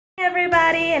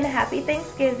everybody, and happy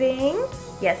Thanksgiving.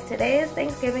 Yes, today is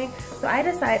Thanksgiving, so I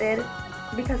decided,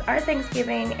 because our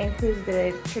Thanksgiving includes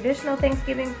the traditional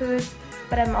Thanksgiving foods,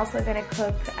 but I'm also gonna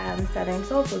cook Southern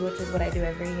soul food, which is what I do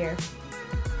every year.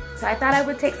 So I thought I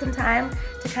would take some time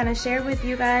to kind of share with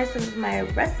you guys some of my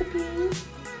recipes,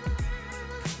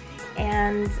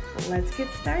 and let's get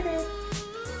started.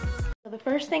 So the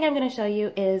first thing I'm gonna show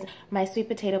you is my sweet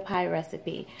potato pie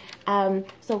recipe.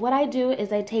 So what I do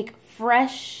is I take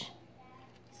fresh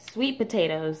sweet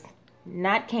potatoes,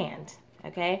 not canned,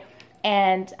 okay?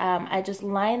 And I just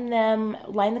line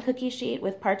the cookie sheet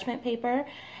with parchment paper.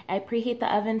 I preheat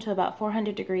the oven to about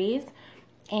 400 degrees,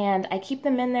 and I keep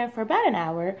them in there for about an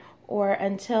hour or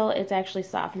until it's actually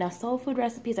soft. Now, soul food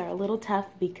recipes are a little tough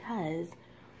because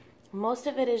most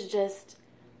of it is just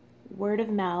word of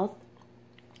mouth,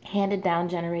 handed down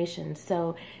generations.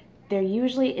 So there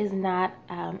usually is not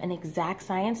an exact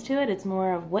science to it. It's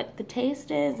more of what the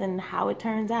taste is and how it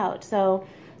turns out. So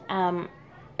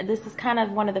this is kind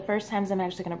of one of the first times I'm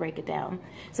actually gonna break it down.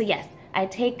 So yes, I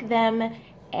take them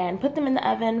and put them in the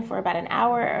oven for about an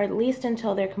hour, or at least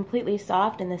until they're completely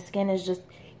soft and the skin is just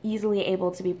easily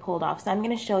able to be pulled off. So I'm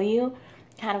gonna show you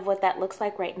kind of what that looks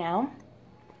like right now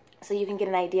so you can get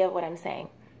an idea of what I'm saying.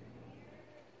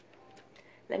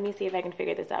 Let me see if I can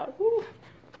figure this out. Woo.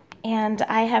 And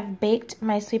I have baked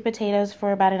my sweet potatoes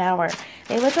for about an hour.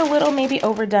 They look a little maybe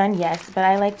overdone, yes, but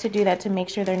I like to do that to make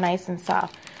sure they're nice and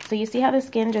soft. So you see how the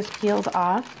skin just peels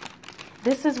off?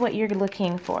 This is what you're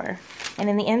looking for. And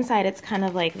in the inside, it's kind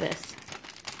of like this.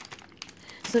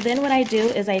 So then what I do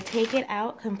is I take it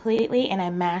out completely and I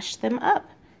mash them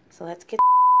up. So let's get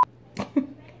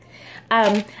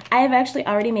I have actually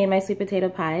already made my sweet potato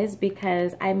pies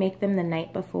because I make them the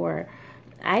night before.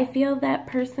 I feel that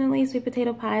personally sweet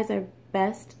potato pies are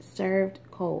best served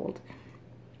cold.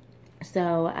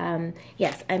 So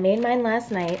yes, I made mine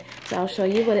last night, so I'll show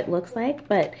you what it looks like.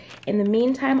 But in the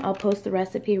meantime, I'll post the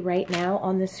recipe right now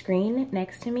on the screen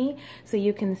next to me so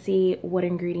you can see what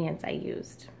ingredients I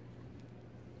used.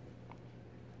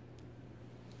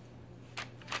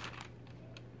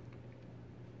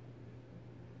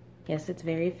 Yes, it's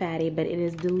very fatty, but it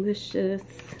is delicious.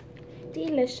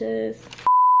 Delicious.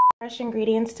 Fresh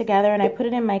ingredients together, and I put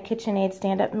it in my KitchenAid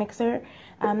stand-up mixer.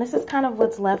 This is kind of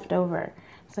what's left over.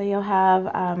 So you'll have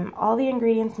all the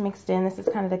ingredients mixed in. This is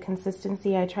kind of the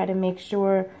consistency. I try to make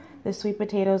sure the sweet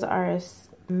potatoes are as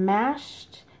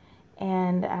mashed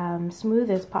and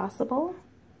smooth as possible.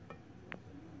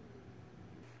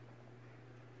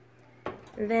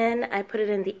 Then I put it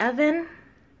in the oven.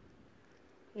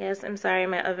 Yes, I'm sorry,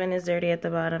 my oven is dirty at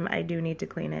the bottom. I do need to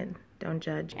clean it. Don't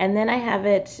judge. And then I have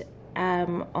it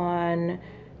on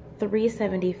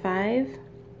 375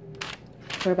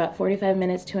 for about 45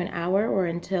 minutes to an hour, or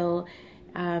until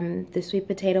the sweet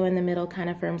potato in the middle kind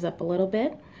of firms up a little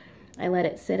bit. I let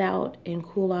it sit out and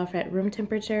cool off at room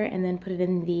temperature, and then put it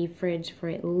in the fridge for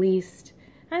at least,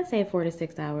 I'd say 4 to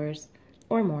 6 hours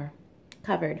or more,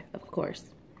 covered, of course.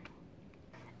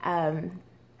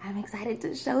 I'm excited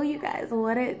to show you guys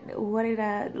what it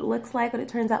looks like, what it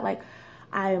turns out like.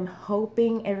 I'm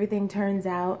hoping everything turns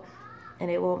out and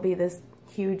it won't be this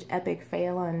huge epic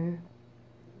fail on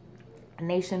a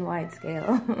nationwide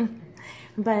scale.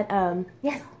 But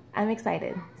yes, I'm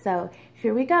excited. So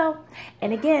here we go.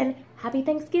 And again, happy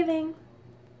Thanksgiving.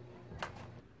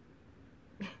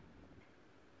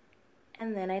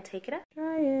 And then I take it out.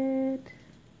 Try it.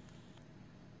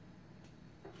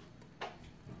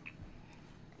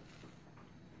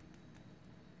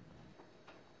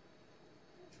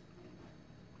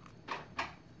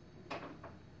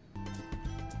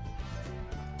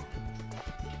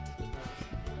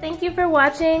 Thank you for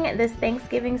watching this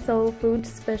Thanksgiving soul food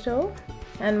special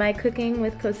on my cooking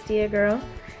with Costilla girl.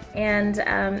 And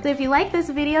so if you like this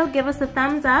video, give us a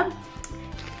thumbs up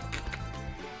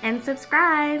and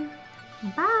subscribe.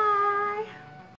 Bye.